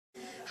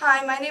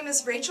Hi, my name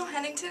is Rachel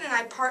Henington and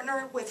I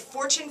partner with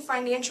Fortune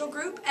Financial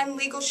Group and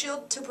Legal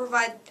Shield to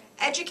provide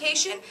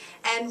education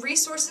and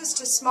resources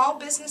to small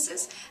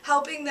businesses,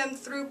 helping them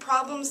through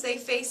problems they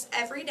face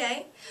every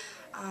day.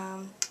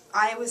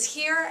 I was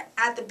here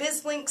at the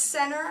BizLynks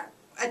Center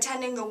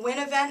attending the WIN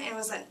event, and it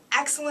was an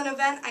excellent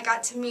event. I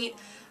got to meet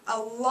a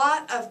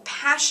lot of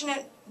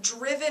passionate,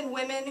 driven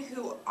women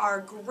who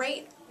are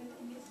great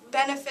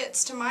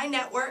benefits to my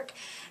network,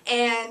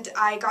 and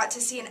I got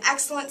to see an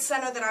excellent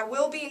center that I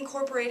will be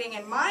incorporating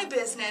in my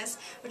business,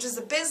 which is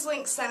the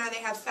BizLynks Center. They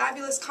have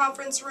fabulous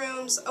conference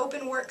rooms,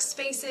 open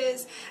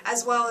workspaces,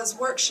 as well as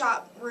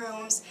workshop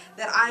rooms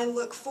that I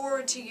look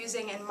forward to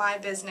using in my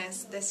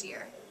business this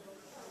year.